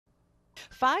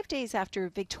5 days after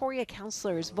Victoria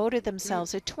councillors voted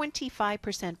themselves a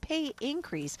 25% pay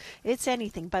increase, it's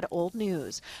anything but old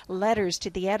news. Letters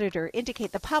to the editor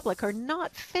indicate the public are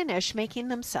not finished making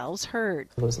themselves heard.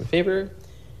 Those in favour?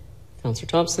 Councillor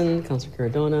Thompson, Councillor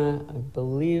Cardona, I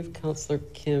believe Councillor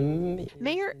Kim.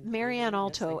 Mayor Marianne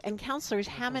Alto and Councillors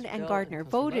Hammond and Gardner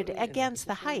voted against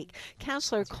the hike.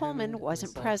 Councillor Coleman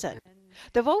wasn't present.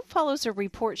 The vote follows a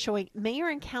report showing mayor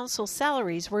and council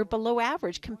salaries were below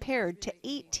average compared to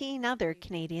 18 other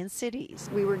Canadian cities.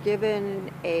 We were given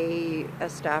a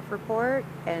staff report,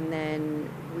 and then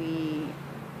we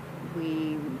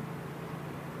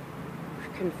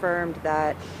confirmed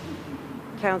that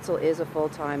council is a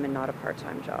full-time and not a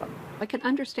part-time job. I can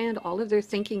understand all of their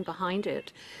thinking behind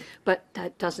it, but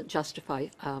that doesn't justify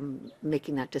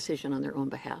making that decision on their own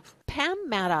behalf. Pam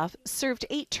Madoff served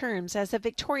 8 terms as a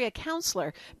Victoria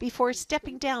councillor before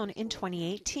stepping down in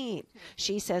 2018.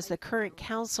 She says the current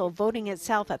council voting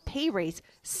itself a pay raise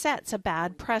sets a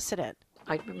bad precedent.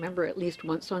 I remember at least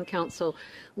once on council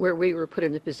where we were put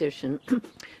in a position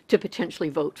to potentially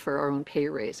vote for our own pay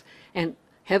raise. And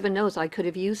heaven knows I could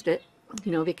have used it,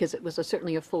 because it was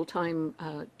certainly a full-time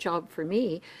job for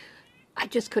me. I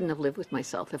just couldn't have lived with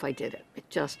myself if I did it. It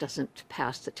just doesn't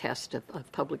pass the test of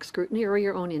public scrutiny or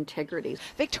your own integrity.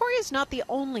 Victoria is not the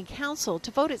only council to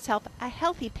vote itself a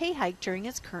healthy pay hike during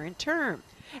its current term.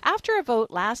 After a vote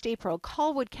last April,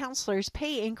 Colwood councillors'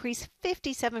 pay increased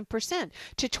 57%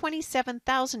 to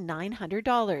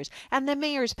 $27,900, and the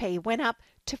mayor's pay went up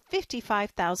to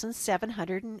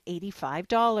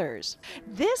 $55,785.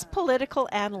 This political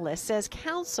analyst says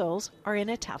councils are in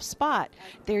a tough spot.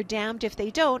 They're damned if they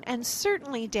don't, and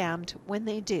certainly damned when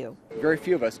they do. Very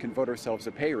few of us can vote ourselves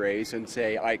a pay raise and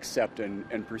say, I accept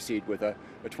and proceed with a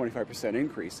 25%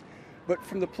 increase. But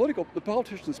from the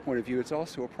politician's point of view, it's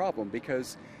also a problem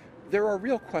because there are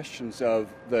real questions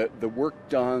of the work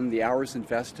done, the hours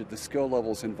invested, the skill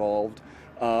levels involved,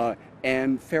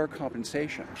 and fair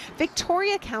compensation.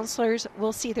 Victoria councillors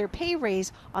will see their pay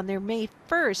raise on their May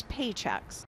 1st paychecks.